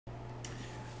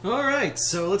Alright,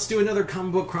 so let's do another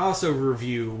comic book crossover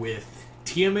review with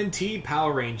TMNT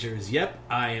Power Rangers. Yep,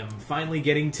 I am finally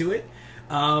getting to it.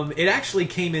 It actually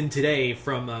came in today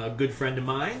from a good friend of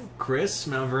mine, Chris,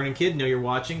 Mount Vernon Kid. Know you're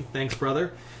watching. Thanks,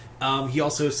 brother. He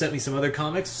also sent me some other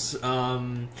comics.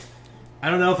 I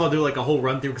don't know if I'll do like a whole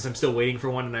run through because I'm still waiting for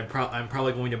one, and I'm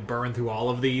probably going to burn through all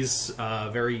of these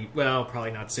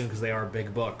probably not soon because they are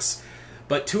big books.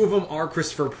 But two of them are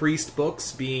Christopher Priest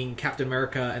books, being Captain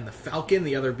America and the Falcon,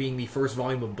 the other being the first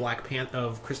volume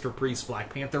of Christopher Priest's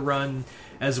Black Panther run,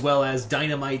 as well as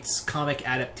Dynamite's comic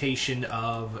adaptation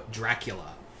of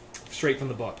Dracula, straight from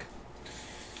the book.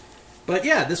 But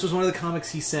yeah, this was one of the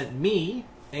comics he sent me,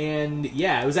 and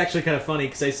yeah, it was actually kind of funny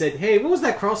because I said, "Hey, what was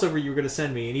that crossover you were going to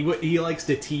send me?" And he likes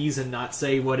to tease and not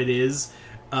say what it is.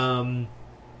 And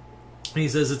he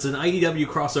says it's an IDW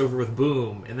crossover with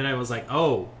Boom, and then I was like,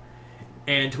 "Oh."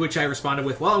 And to which I responded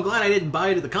with, "Well, I'm glad I didn't buy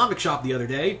it at the comic shop the other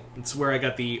day. It's where I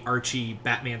got the Archie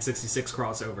Batman 66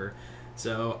 crossover.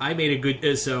 So I made a good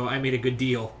deal. I made a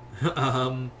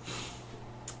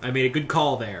good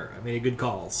call there. I made a good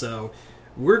call. So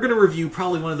we're going to review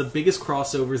probably one of the biggest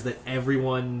crossovers that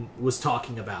everyone was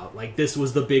talking about. Like, this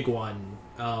was the big one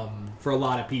for a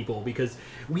lot of people because,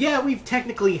 yeah, we've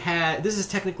technically had... This is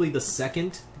technically the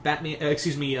second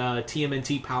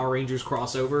TMNT Power Rangers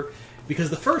crossover.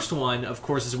 Because the first one, of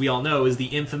course, as we all know, is the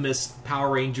infamous Power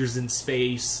Rangers in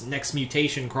Space Next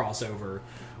Mutation crossover.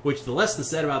 Which, the less that's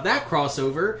said about that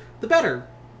crossover, the better.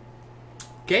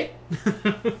 Okay?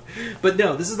 But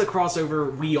no, this is the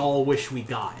crossover we all wish we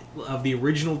got. Of the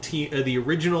original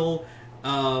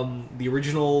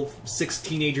six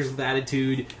teenagers with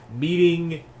attitude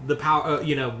meeting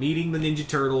the meeting the Ninja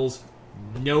Turtles.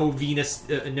 No Venus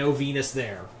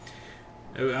there.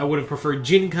 I would have preferred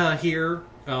Jinka here.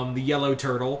 The yellow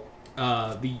turtle,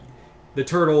 the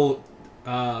turtle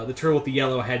with the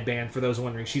yellow headband. For those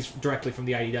wondering, she's directly from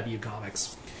the IDW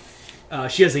comics.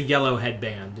 She has a yellow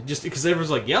headband, just because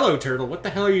everyone's like, "Yellow turtle? What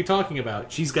the hell are you talking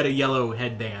about?" She's got a yellow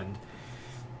headband,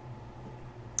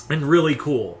 and really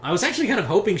cool. I was actually kind of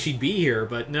hoping she'd be here,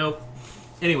 but no.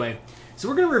 Anyway, so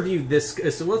we're gonna review this.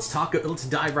 So let's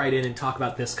dive right in and talk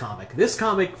about this comic. This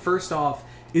comic, first off,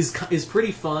 is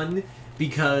pretty fun.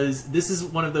 Because this is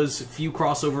one of those few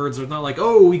crossovers where it's not like,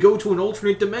 oh, we go to an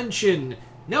alternate dimension.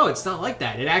 No, it's not like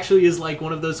that. It actually is like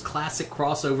one of those classic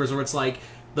crossovers where it's like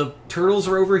the Turtles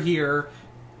are over here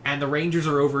and the Rangers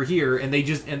are over here, and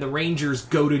the Rangers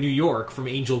go to New York from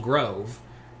Angel Grove.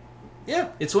 Yeah,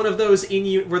 it's one of those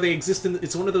where they exist in.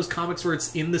 It's one of those comics where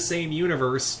it's in the same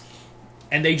universe,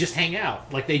 and they just hang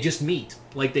out, like they just meet,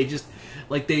 like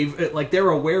they're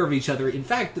aware of each other. In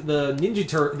fact,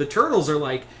 the Turtles are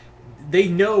like. They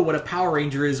know what a Power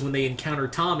Ranger is when they encounter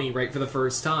Tommy right for the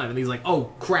first time, and he's like,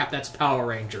 "Oh crap, that's Power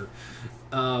Ranger."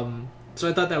 So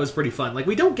I thought that was pretty fun. Like,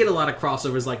 we don't get a lot of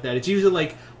crossovers like that. It's usually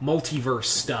like multiverse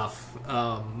stuff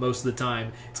most of the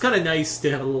time. It's kind of nice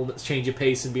to have a little change of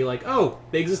pace and be like, "Oh,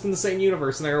 they exist in the same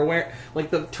universe, and they're aware."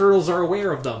 Like the Turtles are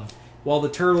aware of them, while the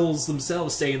Turtles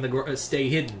themselves stay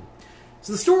hidden.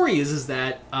 So the story is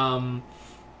that.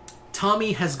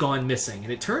 Tommy has gone missing,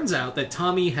 and it turns out that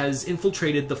Tommy has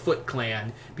infiltrated the Foot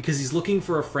Clan because he's looking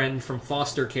for a friend from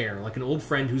foster care, like an old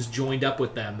friend who's joined up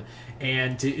with them,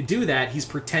 and to do that, he's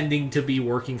pretending to be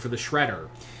working for the Shredder.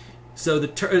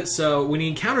 So when he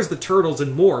encounters the Turtles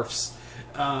and morphs,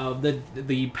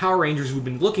 the Power Rangers who've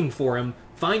been looking for him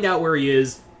find out where he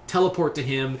is, teleport to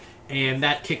him, and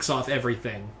that kicks off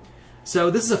everything.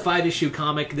 So this is a 5-issue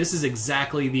comic. This is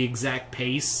exactly the exact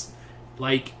pace.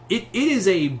 Like, it is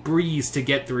a breeze to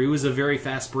get through. It was a very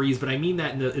fast breeze, but I mean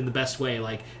that in the best way.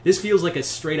 Like, this feels like a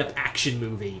straight-up action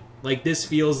movie. Like, this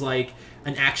feels like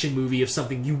an action movie of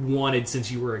something you wanted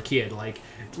since you were a kid. Like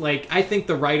I think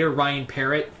the writer, Ryan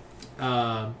Parrott,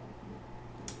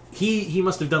 he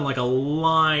must have done, like, a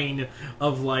line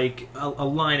of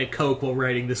Coke while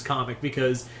writing this comic,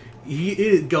 because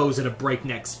it goes at a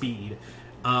breakneck speed.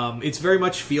 It very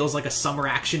much feels like a summer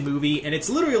action movie, and it's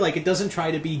literally like it doesn't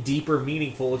try to be deep or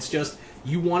meaningful. It's just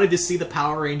you wanted to see the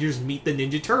Power Rangers meet the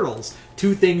Ninja Turtles,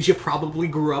 two things you probably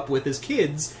grew up with as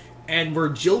kids, and were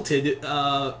jilted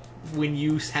when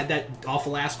you had that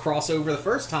awful-ass crossover the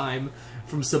first time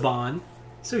from Saban.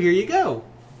 So here you go.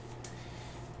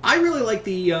 I really like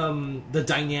the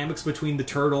dynamics between the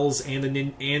Turtles and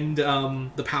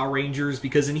the Power Rangers,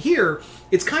 because in here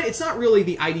it's not really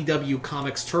the IDW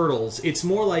Comics Turtles. It's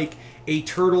more like a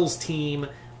Turtles team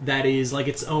that is like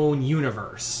its own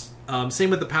universe.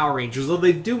 Same with the Power Rangers, though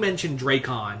they do mention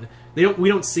Dracon. We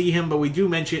don't see him, but we do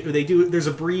mention There's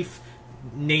a brief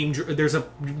there's a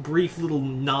brief little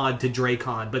nod to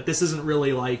Dracon, but this isn't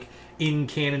really like in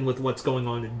canon with what's going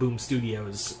on in Boom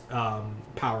Studios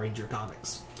Power Ranger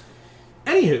comics.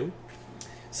 Anywho,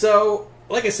 so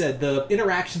like I said, the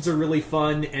interactions are really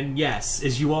fun, and yes,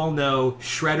 as you all know,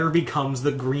 Shredder becomes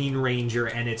the Green Ranger,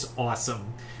 and it's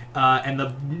awesome. And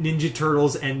the Ninja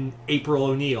Turtles and April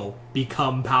O'Neil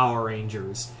become Power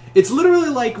Rangers. It's literally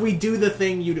like we do the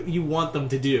thing you want them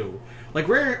to do. Like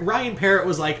Ryan Parrott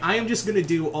was like, I am just going to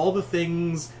do all the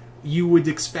things you would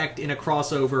expect in a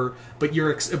crossover, but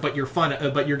you're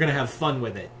going to have fun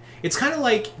with it. It's kind of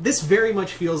like, this very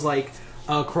much feels like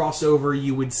a crossover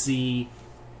you would see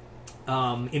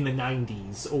in the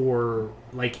 90s, or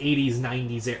like 80s,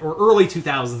 90s, or early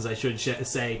 2000s, I should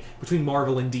say, between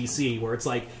Marvel and DC, where it's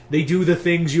like, they do the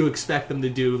things you expect them to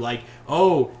do, like,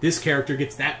 oh, this character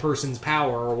gets that person's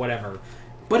power, or whatever.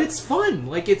 But it's fun.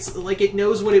 Like, it's like it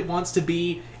knows what it wants to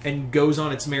be, and goes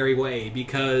on its merry way,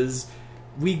 because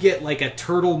we get, like, a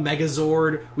Turtle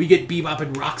Megazord, we get Bebop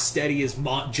and Rocksteady as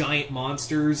giant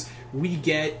monsters, we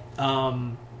get,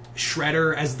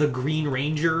 Shredder as the Green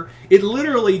Ranger. It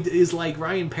literally is like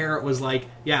Ryan Parrott was like,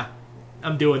 yeah,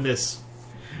 I'm doing this.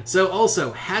 So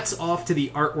also, hats off to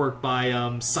the artwork by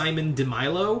Simon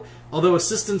DeMilo, although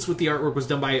assistance with the artwork was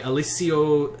done by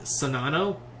Alessio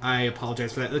Sanano. I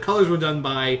apologize for that. The colors were done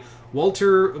by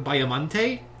Walter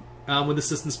Baiamonte, with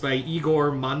assistance by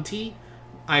Igor Monti.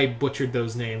 I butchered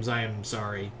those names, I am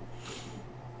sorry.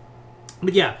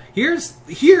 But yeah,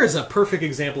 here's a perfect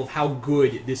example of how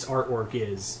good this artwork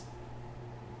is.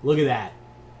 Look at that.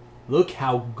 Look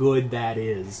how good that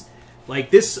is. Like,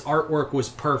 this artwork was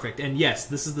perfect. And yes,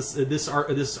 this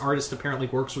artist apparently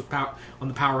works with on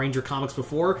the Power Ranger comics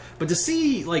before. But to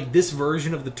see like this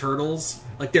version of the Turtles,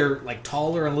 like they're like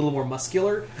taller and a little more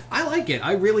muscular, I like it.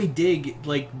 I really dig.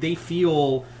 Like, they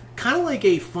feel kind of like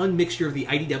a fun mixture of the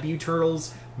IDW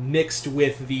Turtles mixed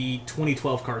with the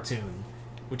 2012 cartoon,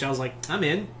 which I was like, I'm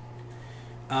in.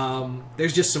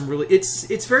 There's just some really...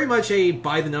 It's very much a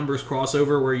by-the-numbers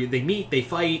crossover where they meet, they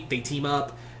fight, they team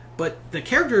up, but the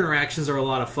character interactions are a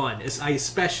lot of fun. I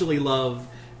especially love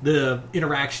the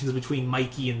interactions between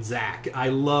Mikey and Zack. I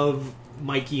love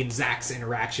Mikey and Zack's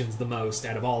interactions the most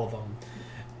out of all of them.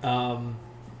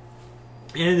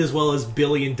 And as well as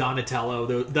Billy and Donatello.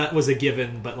 Though that was a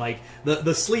given, but like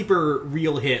the sleeper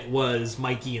real hit was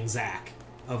Mikey and Zack,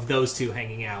 of those two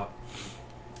hanging out.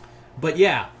 But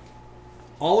yeah,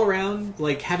 all around,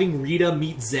 like, having Rita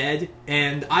meet Zed,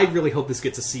 and I really hope this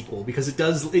gets a sequel, because it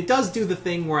does do the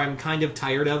thing where I'm kind of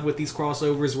tired of with these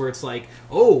crossovers, where it's like,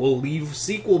 oh, we'll leave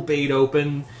sequel bait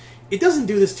open. It doesn't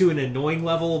do this to an annoying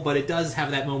level, but it does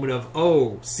have that moment of,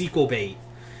 oh, sequel bait.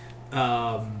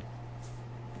 I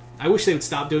wish they would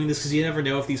stop doing this, because you never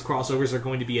know if these crossovers are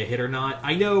going to be a hit or not.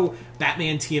 I know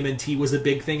Batman TMNT was a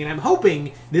big thing, and I'm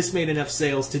hoping this made enough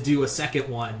sales to do a second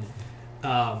one.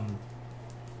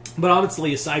 But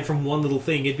honestly, aside from one little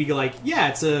thing, it'd be like, yeah,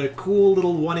 it's a cool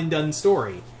little one-and-done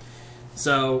story.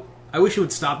 So, I wish it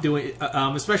would stop doing it,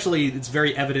 especially it's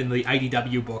very evident in the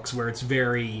IDW books, where it's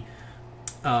very,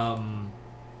 where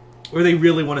they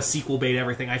really want to sequel bait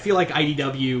everything. I feel like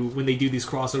IDW, when they do these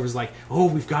crossovers, like, oh,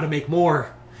 we've got to make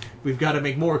more. We've got to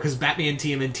make more, because Batman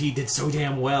TMNT did so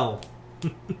damn well.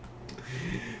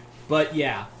 But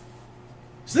yeah.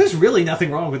 So there's really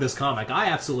nothing wrong with this comic. I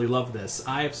absolutely love this.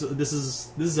 This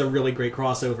is a really great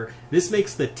crossover. This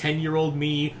makes the 10-year-old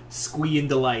me squee in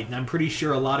delight, and I'm pretty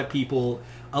sure a lot of people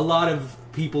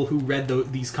who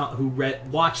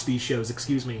watched these shows,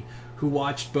 excuse me, who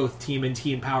watched both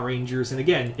TMNT and Power Rangers, and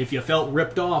again, if you felt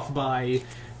ripped off by,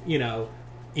 you know,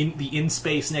 in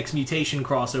Space Next Mutation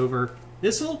crossover,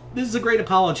 this is a great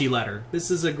apology letter.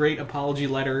 This is a great apology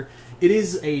letter. It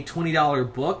is a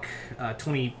 $20 book,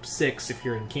 $26 if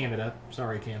you're in Canada.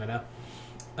 Sorry, Canada.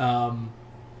 But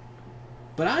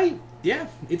yeah,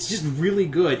 it's just really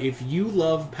good. If you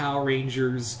love Power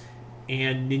Rangers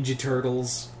and Ninja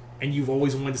Turtles, and you've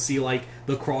always wanted to see, like,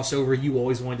 the crossover you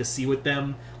always wanted to see with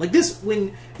them. Like this,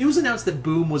 when it was announced that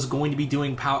Boom was going to be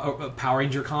doing Power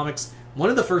Ranger comics, one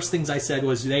of the first things I said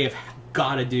was, they have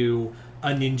got to do a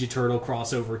Ninja Turtle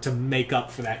crossover to make up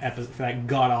for that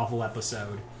god-awful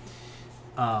episode.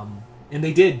 And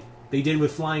they did. They did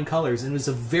with flying colors, and it was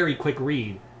a very quick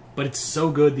read. But it's so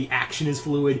good. The action is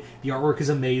fluid. The artwork is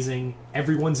amazing.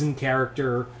 Everyone's in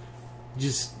character.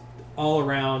 Just all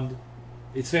around,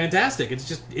 it's fantastic. It's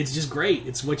just great.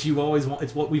 It's what you've always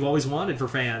It's what we've always wanted for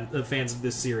fans of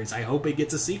this series. I hope it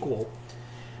gets a sequel.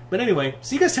 But anyway,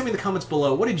 so you guys tell me in the comments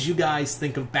below, what did you guys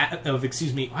think of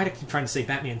excuse me, why do I keep trying to say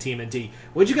Batman TMNT?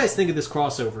 What did you guys think of this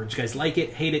crossover? Did you guys like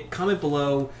it, hate it? Comment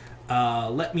below.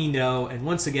 let me know. And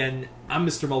once again, I'm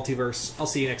Mr. Multiverse. I'll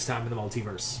see you next time in the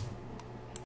Multiverse.